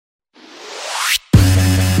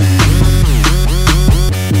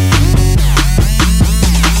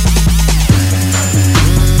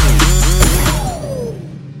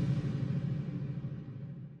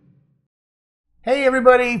Hey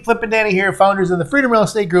everybody, Flip and Danny here, founders of the Freedom Real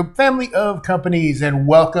Estate Group, family of companies, and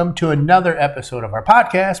welcome to another episode of our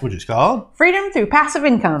podcast, which is called Freedom Through Passive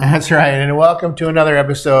Income. That's right, and welcome to another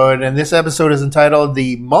episode, and this episode is entitled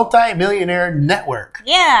the Multi-Millionaire Network.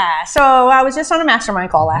 Yeah, so I was just on a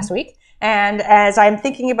mastermind call last week, and as I'm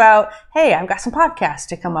thinking about, hey, I've got some podcasts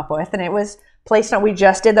to come up with, and it was placed on, we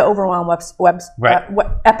just did the Overwhelm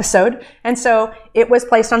episode, and so it was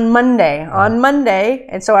placed on Monday,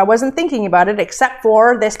 and so I wasn't thinking about it except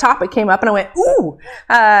for this topic came up, and I went, ooh.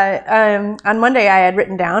 On Monday I had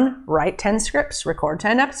written down, write 10 scripts, record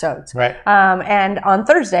 10 episodes. Right. And on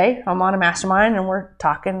Thursday, I'm on a mastermind, and we're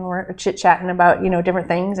chit-chatting about, different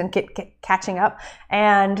things and catching up,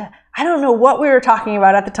 and I don't know what we were talking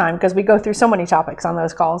about at the time because we go through so many topics on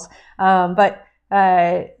those calls, but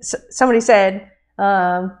somebody said,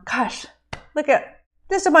 gosh, look at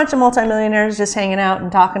just a bunch of multimillionaires just hanging out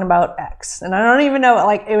and talking about X. And I don't even know,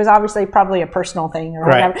 it was obviously probably a personal thing or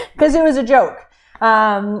whatever, because it was a joke.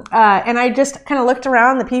 And I just kind of looked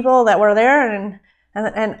around the people that were there and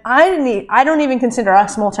I don't even consider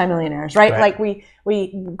us multimillionaires, right? Like we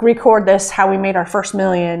record this, how we made our first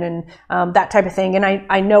million and, that type of thing. And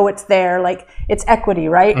I know it's there, like it's equity,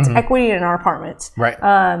 right? It's equity in our apartments. Right.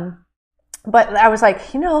 But I was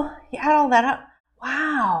like, you add all that up.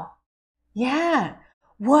 Wow. Yeah.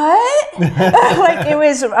 What? Like it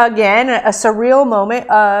was, again, a surreal moment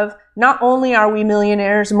of not only are we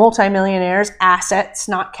millionaires, multimillionaires, assets,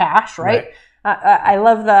 not cash, right? I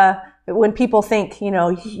love when people think, you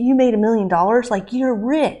made $1 million, like you're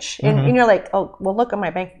rich. And you're like, oh, well, look at my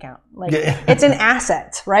bank account. Like it's an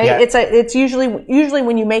asset, right? Yeah. It's usually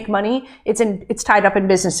when you make money, it's tied up in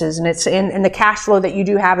businesses and it's and the cash flow that you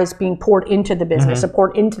do have is being poured into the business, or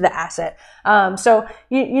poured into the asset. So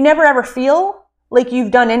you never ever feel like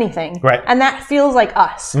you've done anything. Right. And that feels like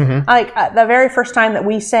us. Like the very first time that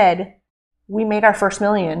we said, we made our first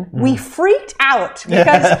million, we freaked out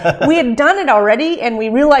because we had done it already and we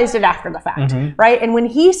realized it after the fact, right? And when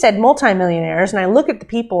he said multimillionaires, and I look at the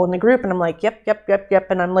people in the group and I'm like, yep.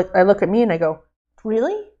 And I look at me and I go,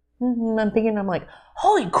 really? I'm like,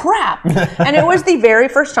 holy crap. And it was the very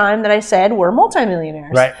first time that I said we're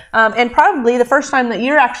multimillionaires. Right. And probably the first time that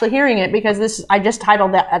you're actually hearing it because I just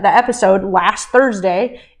titled the episode last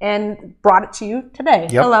Thursday and brought it to you today.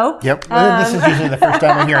 Yep. Hello. Yep. This is usually the first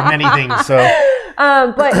time I hear many things. So,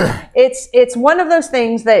 but it's one of those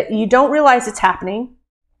things that you don't realize it's happening.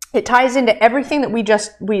 It ties into everything that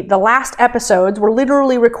the last episodes, we're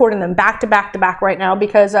literally recording them back to back right now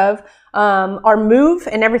because of our move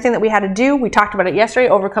and everything that we had to do. We talked about it yesterday,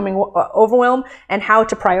 overcoming overwhelm and how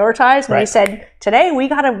to prioritize. And we said, today we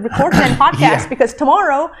got to record 10 podcasts because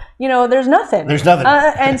tomorrow, there's nothing.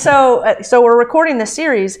 And so we're recording this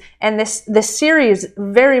series, and this series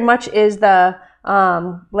very much is the,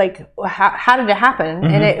 how did it happen?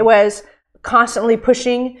 And it was constantly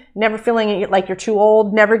pushing, never feeling like you're too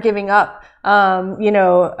old, never giving up,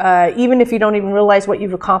 even if you don't even realize what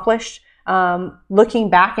you've accomplished, looking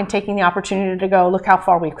back and taking the opportunity to go, look how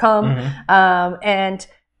far we've come. And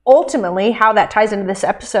ultimately how that ties into this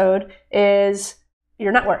episode is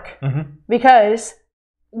your network. Because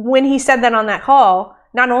when he said that on that call,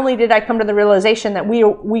 not only did I come to the realization that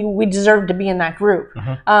we deserve to be in that group,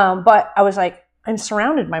 but I was like, I'm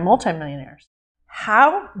surrounded by multimillionaires.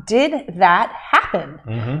 How did that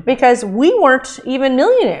happen? Because we weren't even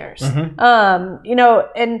millionaires.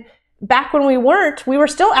 And back when we were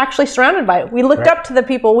still actually surrounded by it. We looked up to the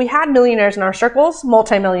people. We had millionaires in our circles,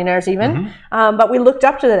 multimillionaires even, but we looked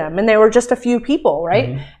up to them, and they were just a few people,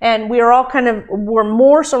 right? And we were all we're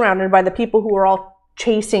more surrounded by the people who were all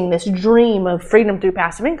chasing this dream of freedom through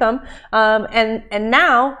passive income. And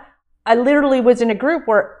now I literally was in a group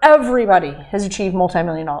where everybody has achieved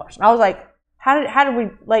multi-million dollars. And I was like, how did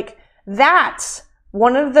we, that's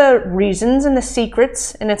one of the reasons and the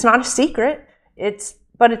secrets, and it's not a secret,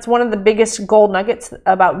 but it's one of the biggest gold nuggets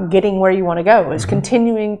about getting where you want to go, is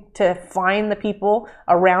continuing to find the people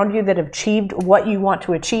around you that have achieved what you want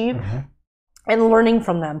to achieve and learning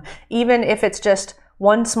from them. Even if it's just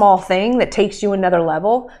one small thing that takes you another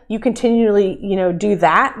level, you continually, do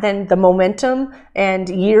that, then the momentum and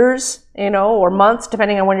years, or months,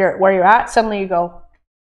 depending on where you're at, suddenly you go,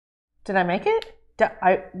 did I make it?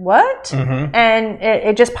 What? And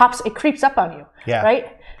it just it creeps up on you,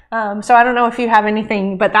 right? So I don't know if you have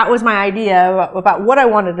anything, but that was my idea about what I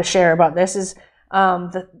wanted to share about this is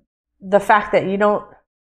the fact that you don't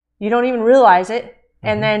even realize it,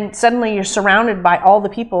 and then suddenly you're surrounded by all the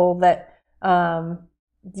people that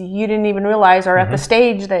you didn't even realize are at the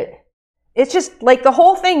stage that it's just like the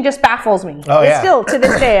whole thing just baffles me. Still to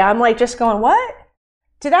this day, I'm like just going, what?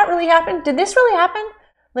 Did that really happen? Did this really happen?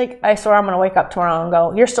 Like, I swear I'm going to wake up tomorrow and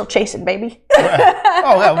go, you're still chasing, baby.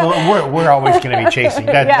 We're always going to be chasing.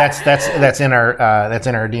 That's in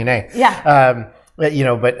our DNA. Yeah.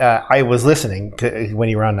 But I was listening to when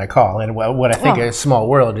you were on that call, and what I think is a small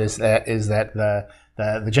world is that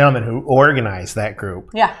the gentleman who organized that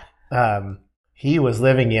group. Yeah. He was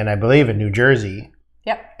living in, I believe, in New Jersey.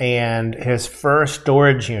 Yep. And his first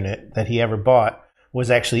storage unit that he ever bought was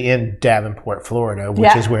actually in Davenport, Florida,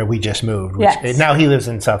 which is where we just moved. Now he lives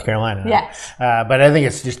in South Carolina. Yes. But I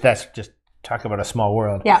think that's just talk about a small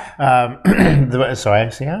world. Yeah. So I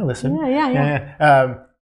say, listen. Yeah.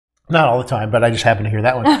 Not all the time, but I just happened to hear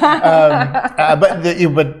that one.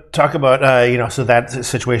 But talk about, so that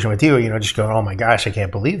situation with you, just going, oh my gosh, I can't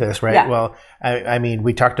believe this, right? Yeah. Well, I mean,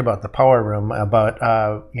 we talked about the power room about,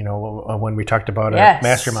 when we talked about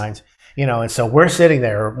masterminds, and so we're sitting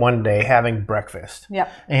there one day having breakfast. Yep.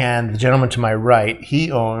 And the gentleman to my right, he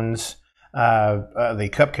owns the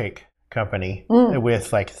cupcake company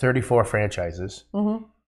with like 34 franchises. Mm-hmm.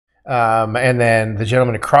 And then the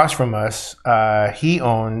gentleman across from us, he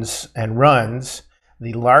owns and runs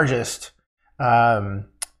the largest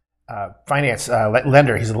finance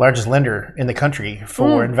lender. He's the largest lender in the country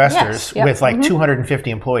for investors with like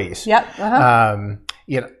 250 employees. Yep. Uh-huh.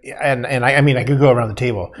 And I mean, I could go around the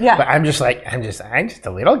table. Yeah. But I'm just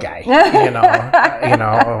a little guy.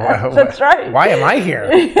 That's right. Why am I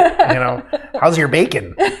here? How's your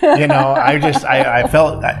bacon? I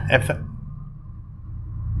felt.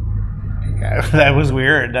 That was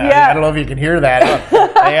weird. I don't know if you can hear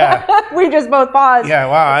that. We just both paused. Yeah,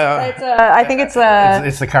 wow. I think it's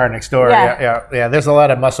the car next door. Yeah. There's a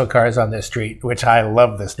lot of muscle cars on this street, which I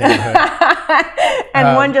love this neighborhood.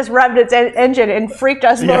 And one just revved its engine and freaked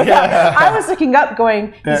us both out. I was looking up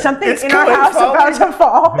going, is something in our house about to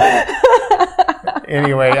fall?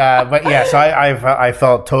 Anyway, so I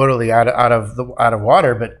felt totally out of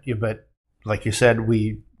water, but like you said,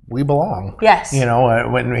 we belong. Yes.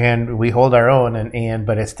 And we hold our own,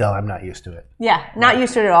 but it's still, I'm not used to it. Yeah, not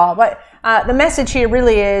used to it at all. But the message here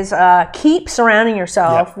really is keep surrounding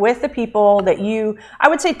yourself with the people that I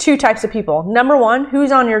would say two types of people. Number one,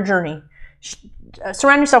 who's on your journey?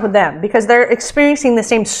 Surround yourself with them because they're experiencing the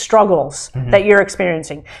same struggles that you're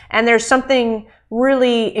experiencing. And there's something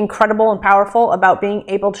really incredible and powerful about being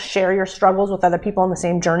able to share your struggles with other people on the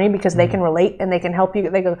same journey because they can relate and they can help you.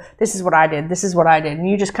 They go, this is what I did. This is what I did. And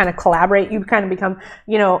you just kind of collaborate. You kind of become,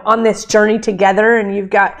 on this journey together and you've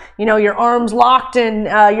got, your arms locked and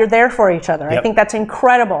you're there for each other. Yep. I think that's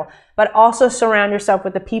incredible. But also surround yourself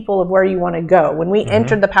with the people of where you want to go. When we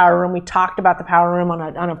entered the power room, we talked about the power room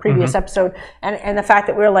on a previous episode, and the fact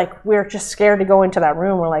that we're just scared to go into that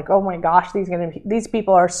room. We're like, oh my gosh, these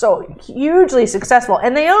people are so hugely successful,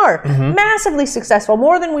 and they are massively successful,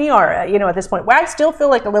 more than we are. At this point, I still feel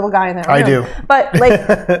like a little guy in that room. I do, but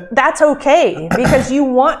that's okay because you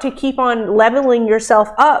want to keep on leveling yourself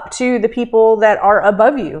up to the people that are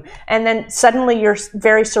above you, and then suddenly you're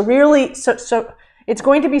very surreally so. It's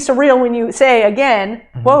going to be surreal when you say again,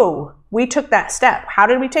 whoa, we took that step. How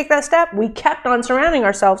did we take that step? We kept on surrounding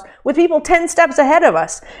ourselves with people 10 steps ahead of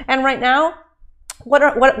us. And right now,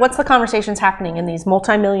 what's the conversations happening in these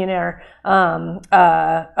multi-millionaire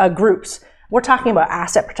groups? We're talking about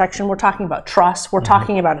asset protection. We're talking about trust. We're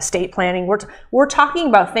talking about estate planning. We're talking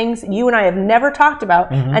about things that you and I have never talked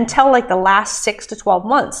about until like the last 6 to 12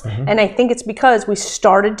 months. And I think it's because we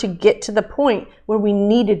started to get to the point where we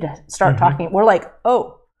needed to start talking. We're like,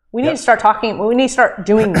 oh, we need to start talking. We need to start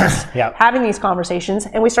doing this, having these conversations.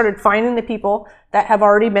 And we started finding the people that have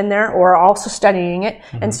already been there or are also studying it.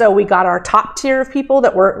 And so we got our top tier of people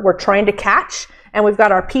that we're trying to catch. And we've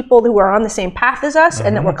got our people who are on the same path as us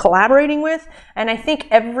and that we're collaborating with. And I think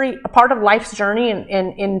a part of life's journey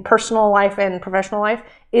in personal life and professional life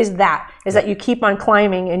is that you keep on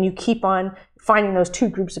climbing and you keep on finding those two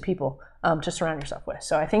groups of people to surround yourself with.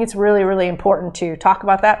 So I think it's really, really important to talk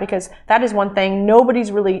about that because that is one thing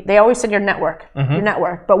they always said your network,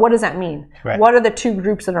 but what does that mean? Right. What are the two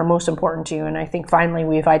groups that are most important to you? And I think finally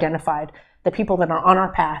we've identified the people that are on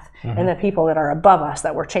our path and the people that are above us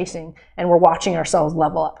that we're chasing and we're watching ourselves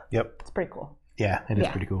level up. Yep. It's pretty cool. Yeah, it is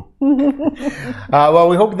pretty cool. Well,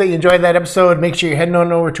 we hope that you enjoyed that episode. Make sure you're heading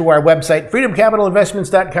on over to our website,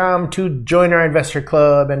 freedomcapitalinvestments.com, to join our investor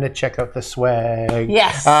club and to check out the swag.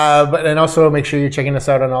 Yes. And also make sure you're checking us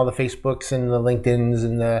out on all the Facebooks and the LinkedIns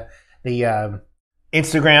and the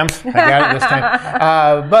Instagrams. I got it this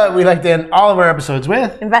time. But we like to end all of our episodes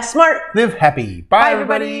with invest smart, live happy. Bye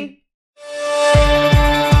everybody.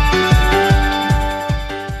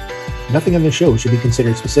 Nothing on this show should be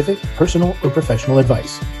considered specific, personal, or professional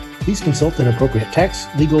advice. Please consult an appropriate tax,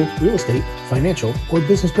 legal, real estate, financial, or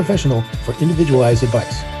business professional for individualized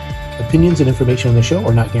advice. Opinions and information on the show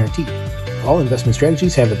are not guaranteed. All investment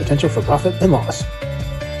strategies have the potential for profit and loss.